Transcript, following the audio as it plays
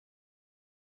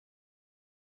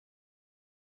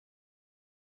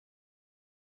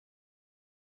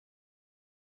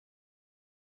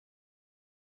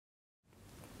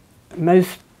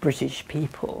Most British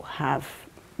people have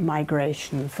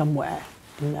migration somewhere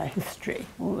in their history,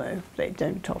 although they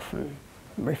don't often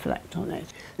reflect on it.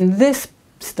 In this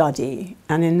study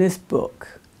and in this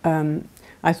book,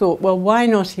 I thought, well, why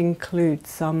not include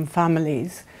some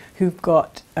families who've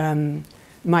got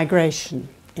migration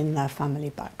in their family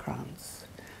backgrounds?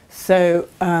 So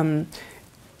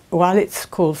while it's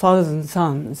called Fathers and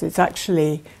Sons, it's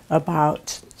actually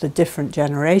about the different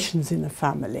generations in the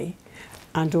family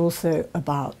and also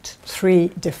about 3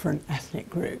 different ethnic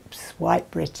groups: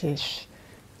 white British,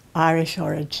 Irish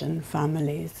origin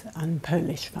families and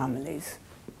Polish families.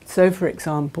 So, for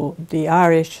example, the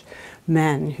Irish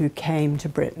men who came to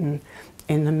Britain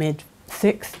in the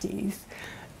mid-60s,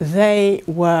 they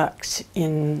worked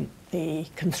in the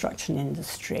construction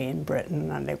industry in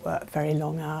Britain, and they worked very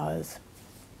long hours.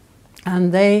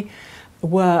 And they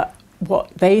were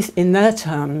in their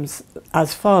terms,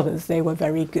 as fathers, they were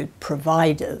very good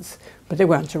providers, but they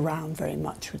weren't around very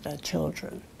much with their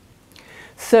children.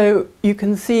 So you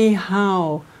can see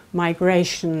how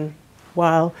migration,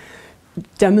 while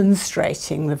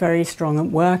demonstrating the very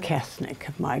strong work ethic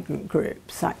of migrant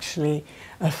groups, actually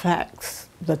affects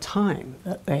the time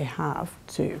that they have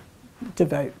to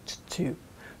devote to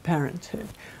parenthood.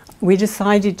 We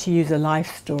decided to use a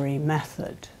life story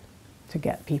method to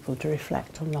get people to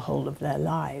reflect on the whole of their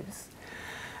lives.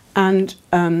 And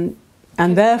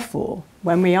therefore,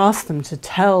 when we asked them to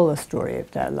tell the story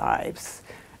of their lives,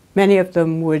 many of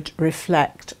them would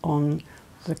reflect on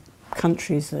the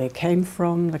countries they came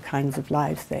from, the kinds of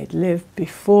lives they'd lived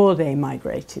before they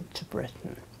migrated to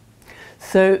Britain.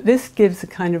 So this gives a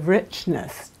kind of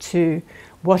richness to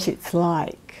what it's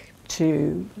like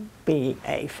to be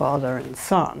a father and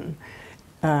son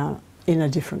in a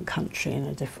different country, in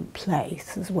a different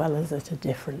place, as well as at a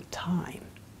different time.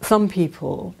 Some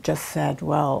people just said,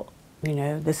 well, you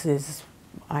know,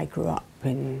 I grew up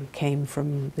and came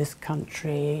from this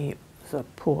country, it was a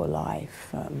poor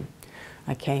life,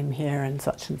 I came here in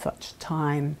such and such a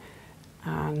time,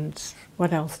 and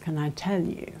what else can I tell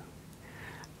you?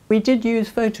 We did use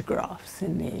photographs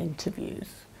in the interviews.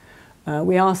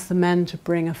 We asked the men to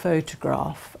bring a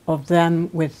photograph of them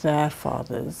with their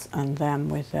fathers and them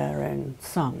with their own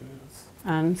sons.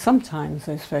 And sometimes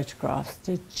those photographs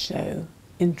did show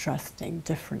interesting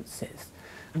differences.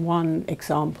 One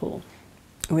example,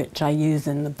 which I use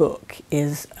in the book,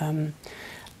 is a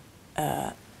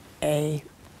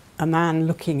man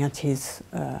looking at his,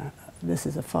 this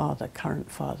is a father,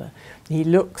 current father, he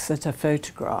looks at a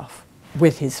photograph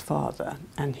with his father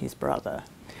and his brother.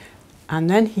 And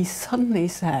then he suddenly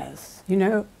says, you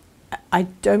know, I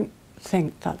don't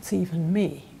think that's even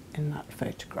me in that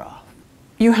photograph.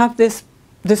 You have this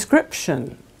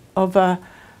description of I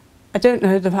don't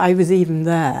know that I was even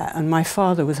there, and my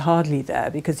father was hardly there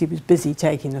because he was busy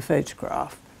taking the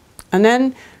photograph. And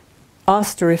then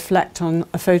asked to reflect on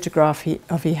a photograph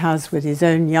he has with his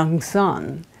own young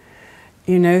son,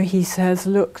 you know, he says,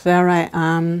 look, there I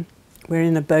am, we're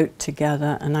in a boat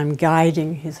together, and I'm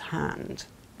guiding his hand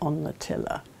on the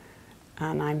tiller,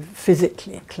 and I'm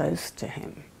physically close to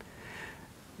him.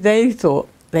 They thought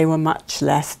they were much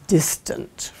less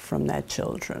distant from their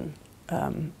children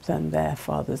than their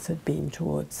fathers had been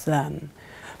towards them.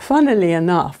 Funnily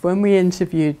enough, when we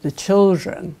interviewed the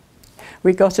children,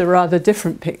 we got a rather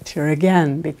different picture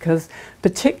again, because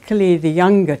particularly the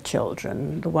younger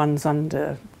children, the ones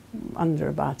under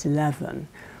about 11,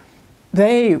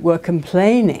 they were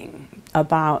complaining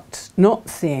about not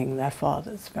seeing their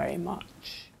fathers very much.